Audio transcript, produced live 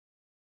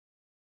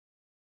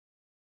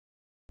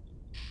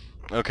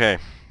Okay,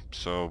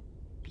 so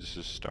this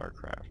is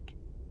StarCraft.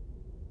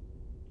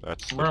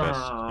 That's the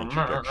best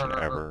introduction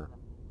ever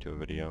to a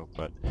video,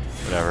 but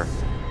whatever.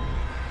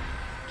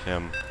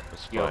 Tim,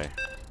 let's play.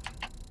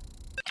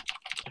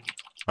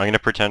 I'm gonna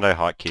pretend I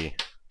hotkey.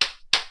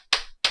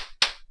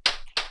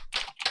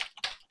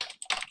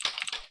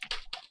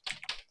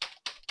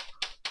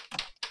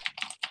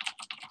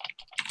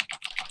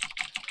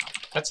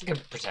 That's a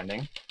good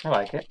pretending. I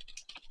like it.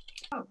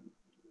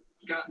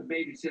 Got the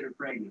babysitter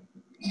pregnant.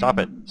 Stop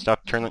it!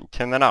 Stop!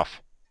 Turn that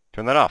off!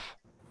 Turn that off!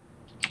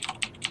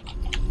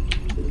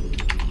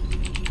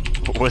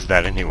 What was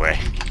that anyway?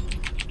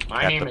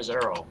 My name is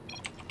Earl.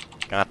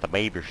 Got the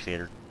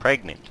babysitter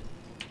pregnant.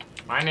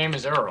 My name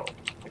is Earl.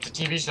 It's a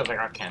TV show that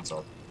got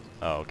cancelled.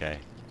 Oh, okay.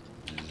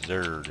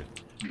 Zerg.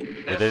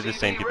 Were they the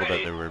same people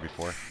that they were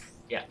before?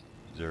 Yeah.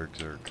 Zerg.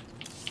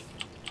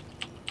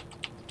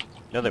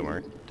 No, they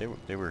weren't. They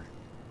weren't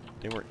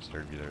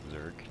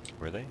Zerg,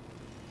 were they?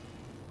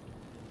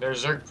 They're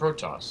Zerg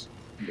Protoss.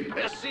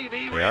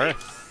 They are?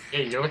 Yeah,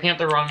 you're looking at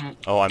the wrong...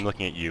 Oh, I'm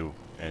looking at you.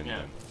 And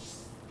yeah.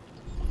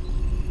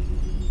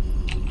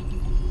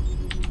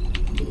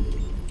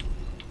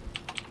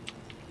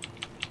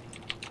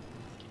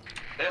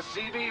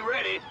 SCV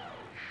ready.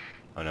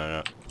 Oh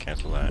no,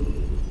 cancel that.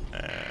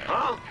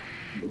 Huh?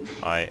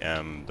 I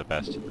am the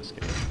best at this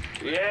game.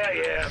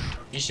 Yeah.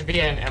 You should be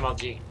an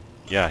MLG.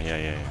 Yeah.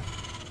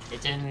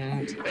 It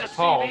didn't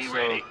fall,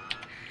 so...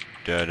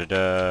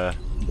 Da.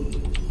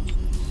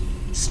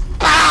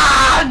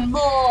 Spawn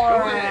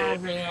more!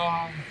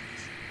 Everyone!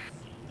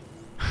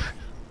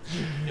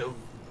 You know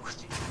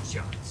nothing,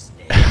 Jon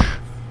Sneu.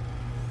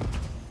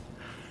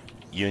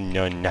 You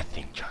know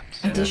nothing, Jon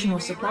Sneu. Additional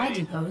supply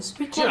depots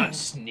Jon required.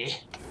 Sneu.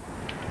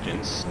 Jon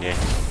Sneu.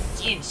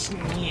 Jon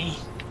Sneu.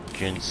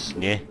 Jon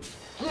Sneu.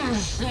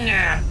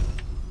 Sneu.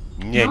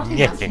 No, Not enough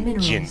nothing, Jon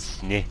minerals.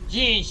 Sneu.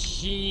 Jon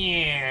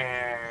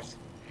Sneu.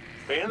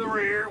 In the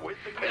rear with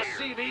the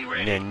SCV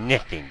ready. No,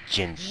 nothing,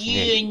 Jon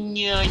Sneu.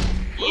 You know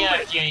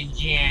nothing,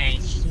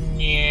 Jon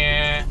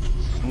Sneu.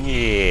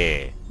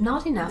 Yeah.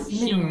 Not enough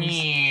minerals.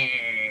 Sneu.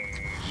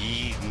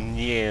 You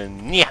know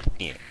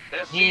nothing.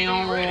 You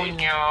SCV ready.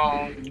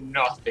 know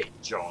nothing,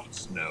 Jon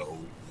Sneu.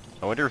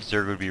 I wonder if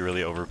Zerg would be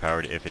really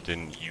overpowered if it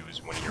didn't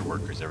use one of your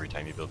workers every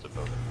time you built a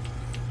building.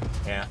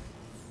 Yeah.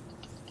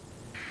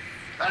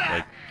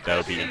 Like, that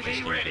would be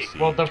interesting to see.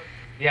 Well,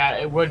 yeah,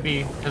 it would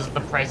be, because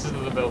the prices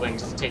of the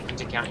buildings take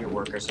into account your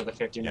workers, so the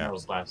 50 Yeah.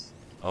 minerals less.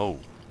 Oh,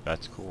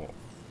 that's cool.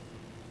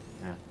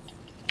 Yeah.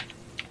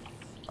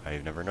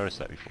 I've never noticed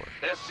that before.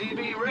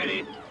 SCV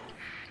ready.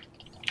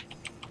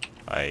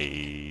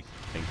 I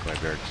think my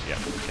barracks, yeah,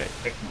 okay.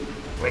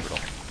 Wait,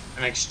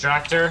 an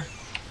extractor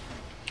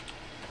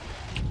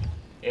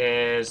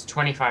is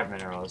 25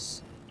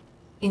 minerals.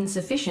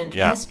 Insufficient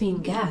Yeah.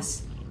 Vespine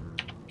gas.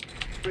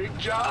 Big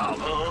job,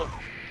 huh?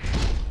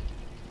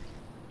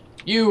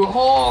 You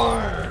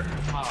whore!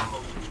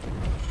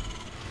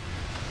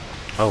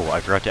 Oh, I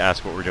forgot to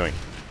ask what we're doing.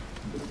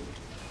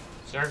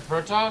 Zerg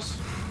Protoss?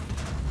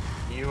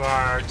 You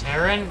are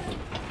Terran?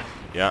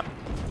 Yeah,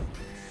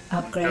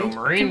 Upgrade No,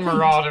 Marine complete.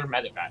 Marauder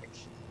Medivac.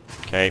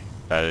 okay,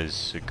 that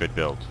is a good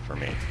build for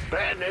me.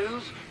 Bad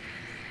news.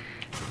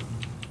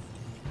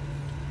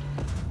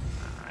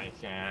 I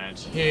can't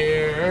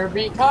hear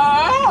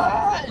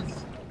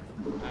because...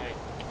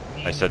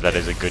 I said that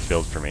is a good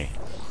build for me.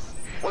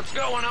 What's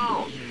going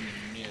on?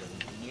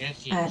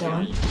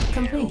 Add-on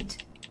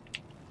complete.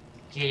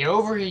 Get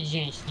over here,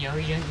 Jon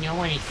Sneu. You don't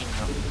know anything.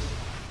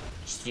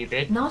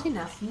 Stupid. Not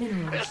enough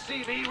minerals.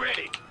 SCV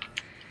ready.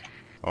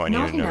 Oh, I need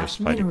Not another enough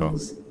supply depot.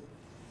 minerals.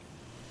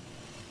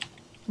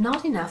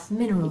 Not enough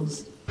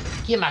minerals.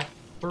 Get my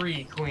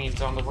 3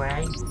 queens on the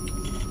way.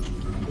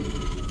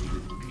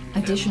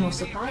 Additional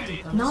supply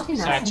depot. Not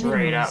enough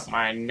Saturate minerals. up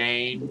my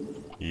name.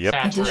 Yep.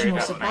 Saturate Additional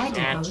up supply my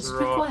depots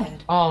natural.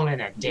 required. All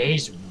in a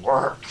day's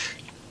work.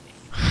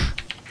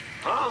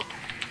 Huh?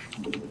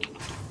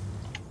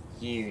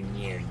 You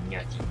knew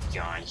nothing,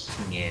 Jon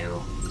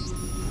Sneu.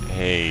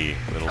 Hey,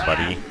 little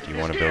buddy, do you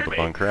want to build a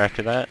bunker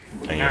after that?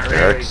 And your Not really,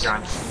 barracks?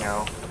 Jon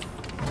Sneu.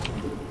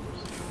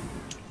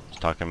 He's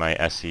talking my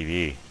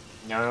SCV.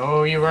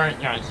 No, you weren't,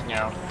 Jon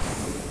Sneu.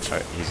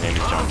 His name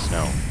is Jon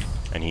Snow,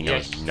 and he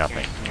knows Yes,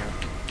 nothing. Jon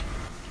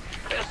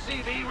Sneu.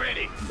 SCV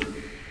ready.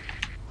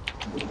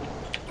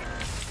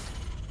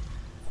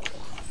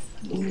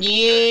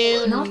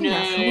 You Not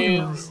enough know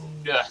minerals.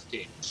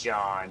 nothing,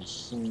 Jon In the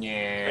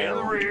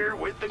Sneu. rear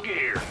with the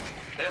gear.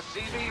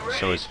 SCV ready.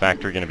 So is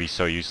Factory going to be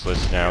so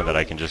useless now that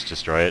I can just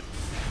destroy it?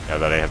 Now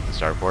that I have the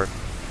starport?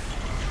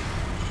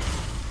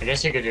 I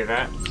guess you could do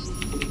that.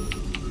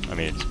 I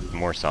mean, it's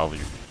more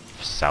salvageable.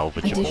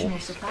 Additional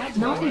supply depots.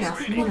 Not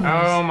enough minerals.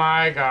 Oh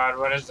my god,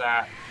 what is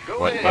that? Go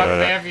What? ahead. Fuck, Uh,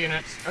 they have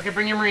units. Okay,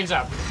 bring your Marines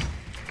up.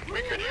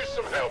 We could use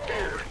some help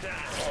here.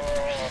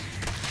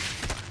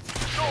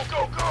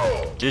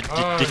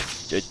 Go.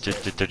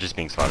 They're just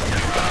being slaughtered.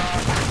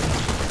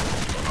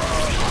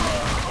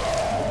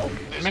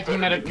 Make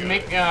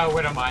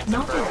Widow mines up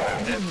Not for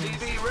enough minerals.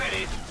 SCV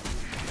ready.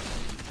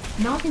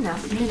 Not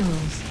enough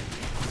minerals.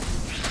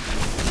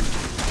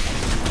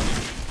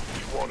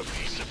 want a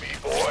piece of me,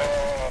 boy?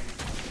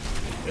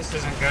 This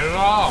isn't good at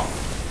all.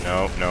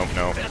 No.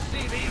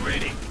 SCV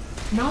ready.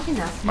 Not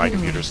enough My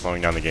minerals. computer's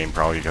slowing down the game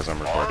probably because I'm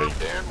recording.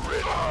 Armed and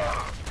ready.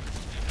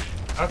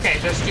 Okay,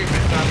 they're stupid,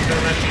 so I'm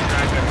gonna let you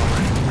drag them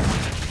over.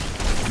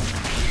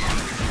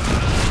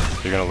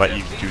 They're gonna let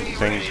you do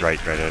things right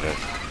at it.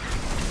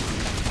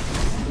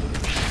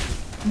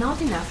 Not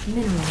enough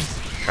minerals.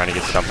 Trying to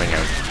get something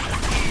out.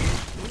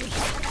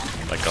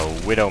 Like a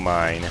widow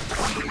mine.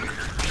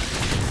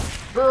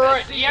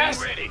 Right,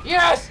 yes!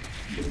 Yes!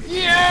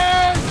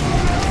 Yes!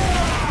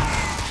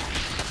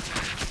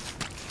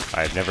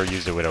 I've never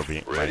used a widow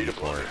mine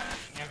before.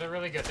 Yeah, they're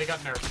really good. They got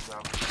nerfed,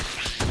 though.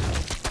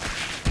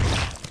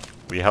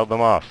 We held them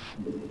off.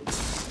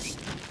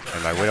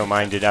 And my widow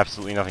mine did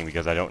absolutely nothing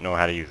because I don't know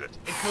how to use it.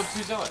 It killed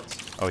 2 zealots.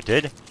 Oh, it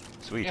did?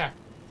 Sweet. Yeah.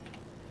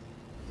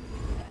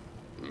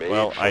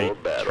 Well, I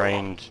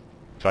trained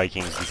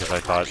Vikings because I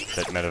thought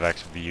that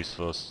medevacs would be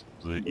useless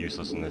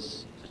in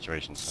this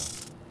situation,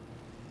 so.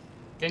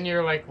 Then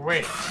you're like,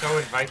 wait, so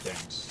would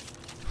Vikings.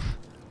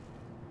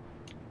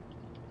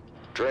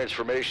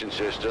 Transformation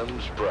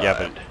systems, prime. Yeah,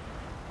 but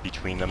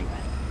between them,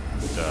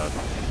 the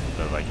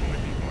Viking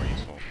would be more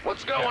useful.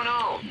 What's going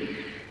on?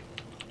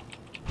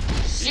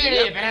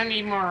 Shit, but I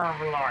need more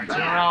overlords. You're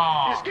You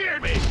all.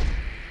 scared me.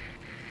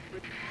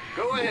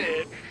 Go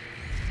ahead.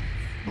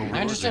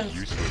 I understand.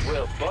 Useless.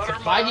 Well, butter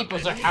Supply my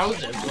depots are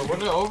houses, but what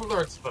are the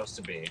overlords supposed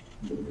to be?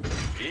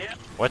 Yeah.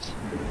 What?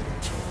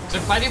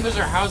 Supply depots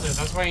are houses,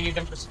 that's why you need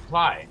them for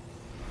supply.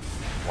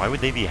 Why would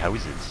they be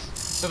houses?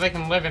 So they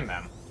can live in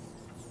them.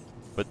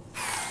 But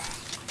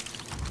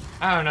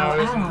I don't know. Our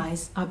it was-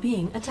 allies are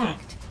being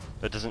attacked.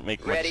 that doesn't make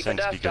much Ready for sense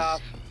dust because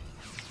off.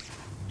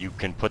 you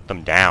can put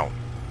them down,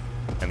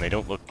 and they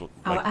don't look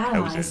Our like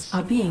allies houses.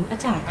 are being I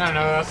attacked. don't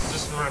know, that's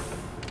just sort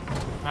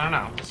of... I don't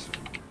know.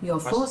 Your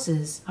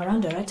forces are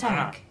under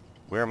attack.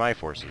 Where are my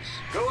forces?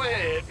 Go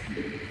ahead.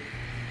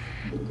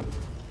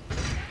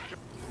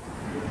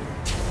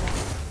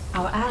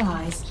 Our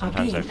allies are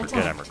Sometimes being I forget I'm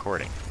attacked.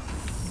 recording.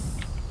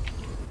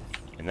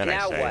 And then I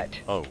Now say, what?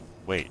 oh,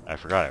 wait, I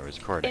forgot I was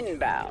recording.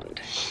 Inbound.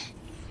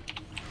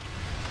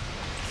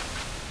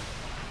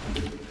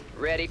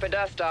 Ready for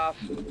dust off.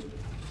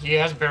 He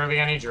has barely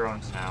any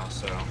drones now,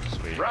 so...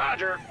 Sweet.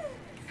 Roger.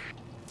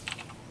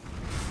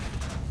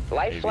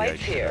 Life Maybe I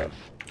flight's should here.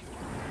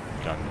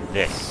 have done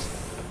this.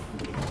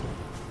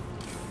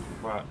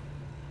 What?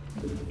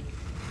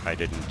 I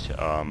didn't,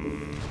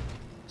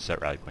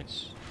 set rally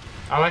points.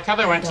 I like how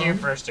they went to you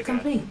Add-on first again.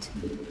 Complete.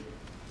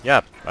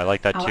 Yeah, I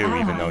like that Our too,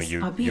 even though allies are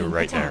you're being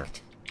right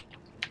attacked.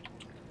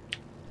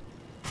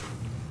 there.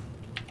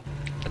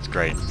 That's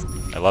great.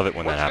 I love it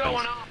when that What's happens.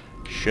 going on?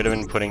 Should have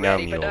been putting down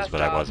Ready for mules, dust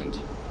but I off. wasn't.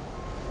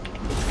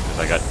 Because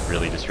I got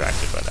really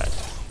distracted by that.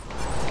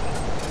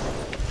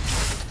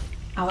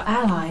 Our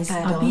allies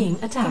are being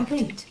attacked.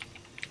 Complete.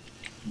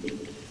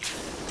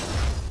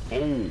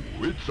 Oh,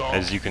 it's on.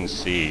 As you can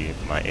see,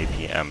 my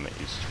APM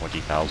is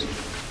 20,000.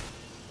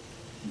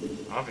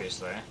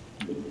 Obviously.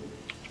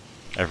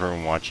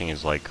 Everyone watching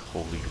is like,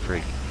 holy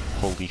frig,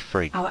 holy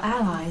frig. Our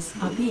allies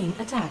are being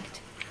attacked.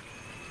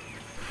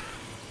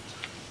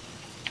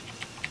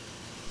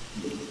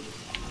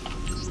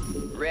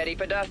 Ready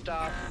for dust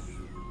off.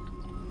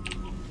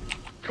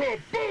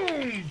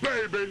 Kaboom,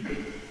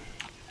 baby!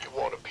 You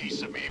want a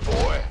piece of me,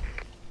 boy?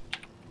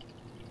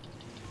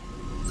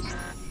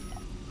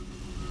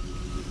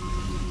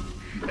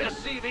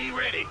 SCV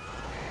ready.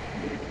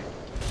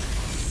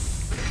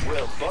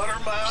 Well, butter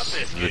my The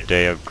biscuit.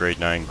 day of grade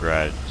 9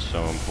 grad,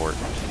 so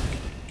important.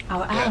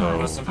 Our Yeah,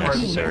 allies so are being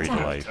necessary to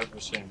attacked. life. I've ever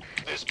seen.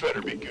 This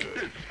better be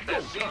good.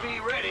 SCV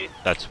ready.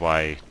 That's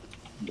why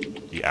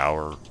the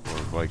hour, or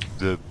like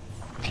the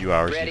few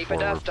hours Ready for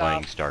before we're dust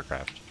playing off.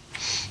 StarCraft.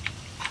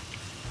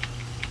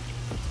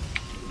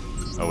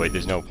 Oh wait,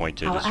 there's no point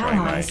to Our destroying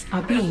my allies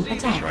are being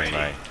attacked.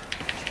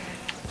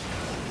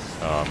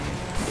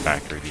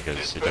 factory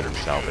because it doesn't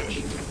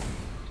salvage.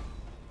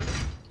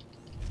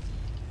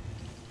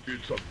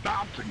 It's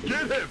about to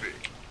get heavy.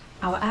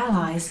 Our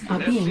allies are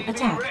being SCV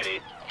attacked. ready.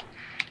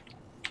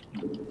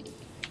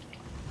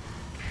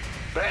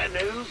 Bad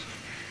news.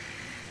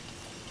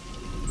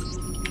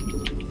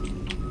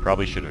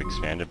 Probably should have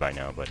expanded by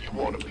now, but You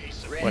want a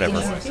piece of me? whatever.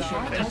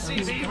 Insufficient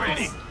SCV items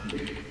ready. lost.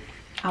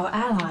 Our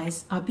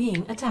allies are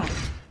being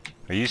attacked.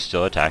 Are you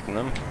still attacking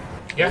them?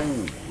 Yeah,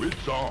 Oh,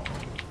 it's on.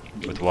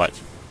 With what?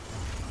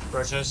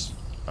 Roaches.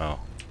 Oh,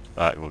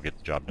 we'll get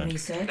the job done.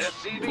 Research.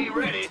 SCV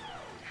ready.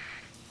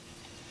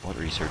 What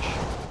research?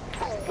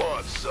 Who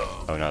wants some?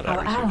 Oh, not that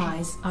Our research.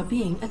 allies are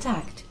being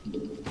attacked.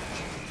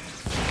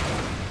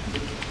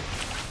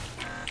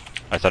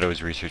 I thought it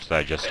was research that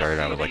I just started.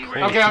 I was like,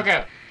 holy Okay, shit.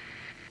 okay.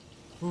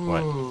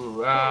 What?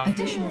 Ooh,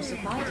 Additional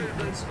supply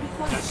depots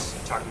required.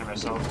 just talking to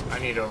myself. I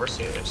need to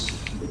oversee this.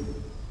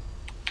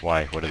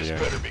 Why? What are they This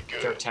doing? better be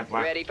Dirt good.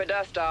 Templar. Ready for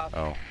dust off.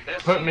 Oh,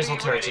 Put missile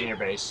turrets in your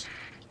base.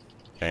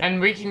 okay.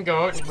 And we can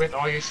go out with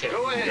all your shit.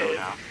 Go We can go ahead.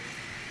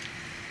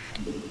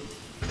 now.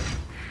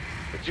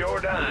 It's your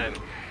dime.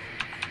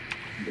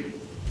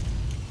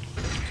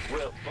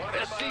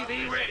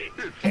 SCV ready.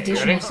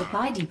 Additional Ready?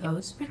 supply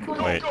depots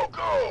required. Wait. Go,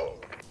 go.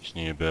 Just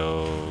need to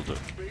build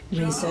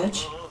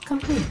Research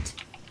complete.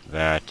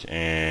 that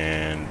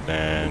and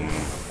then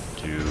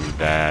do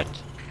that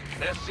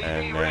and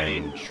SCV ready.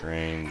 then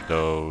train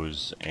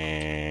those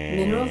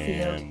Mineral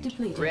field and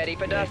depleted. Ready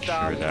for make dust sure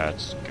off.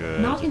 that's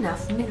good. Not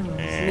enough minerals.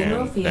 And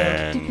Mineral field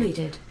then-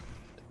 depleted.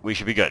 We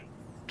should be good.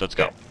 Let's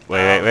go.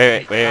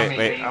 Okay.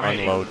 Wait. I'm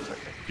Unload.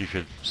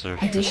 Because for some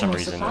Additional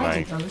reason supply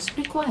my depots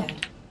required.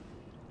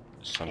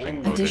 something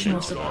loaded Additional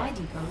into supply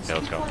the... depots Okay,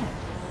 let's go. required.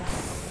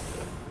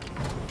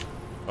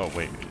 Oh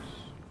wait.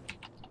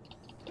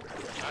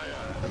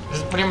 This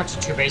is pretty much a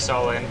 2-base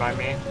all-in by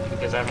me,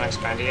 because I haven't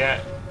expanded yet,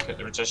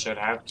 which I should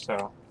have,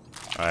 so...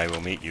 I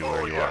will meet you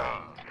where you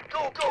are.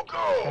 Go, go,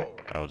 go.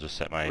 I'll just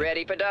set my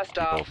Ready for dust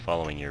people off.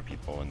 following your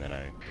people, and then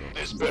I will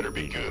This better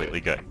be good.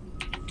 completely good.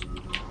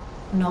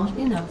 Not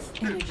enough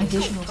energy.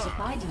 Additional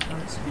supply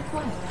depots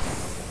required.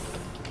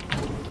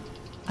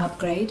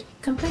 Upgrade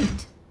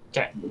complete.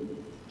 Okay.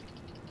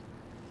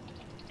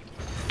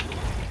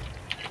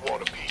 You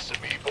want a piece of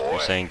me, boy? You're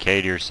saying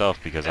K to yourself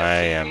because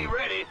I SCV am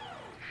ready.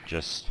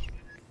 just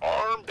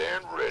Armed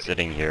and ready.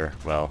 sitting here.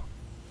 Well,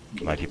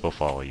 my people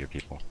follow your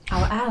people.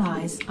 Our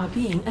allies are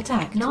being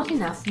attacked. Not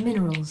enough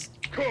minerals.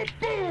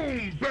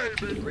 Kaboom,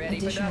 baby. Ready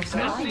for Additional dust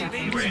off. supply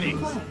depots ready.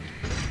 required.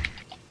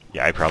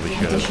 Yeah, I probably should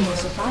have. Additional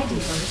supply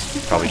depots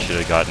required. Probably should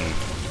have gotten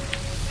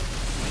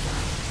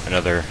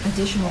another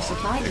Additional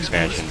supply depots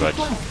expansion, but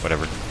required.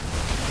 whatever.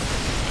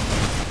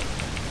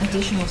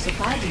 Additional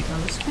supply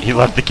depots required. He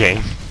left the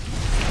game.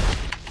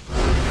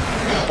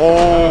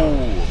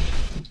 Oh,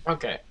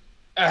 Okay.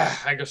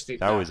 I go sleep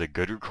that now. was a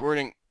good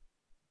recording.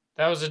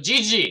 That was a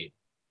GG!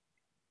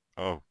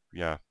 Oh,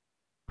 yeah.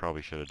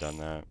 Probably should have done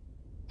that.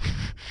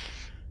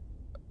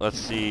 Let's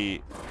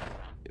see.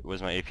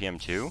 Was my APM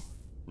 2?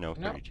 No,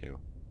 No. 32.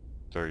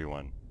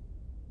 31.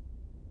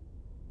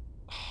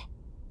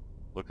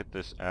 Look at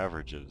this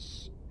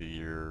averages.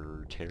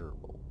 You're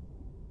terrible.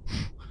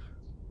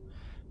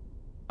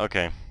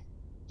 Okay.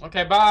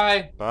 Okay,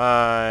 bye!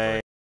 Bye.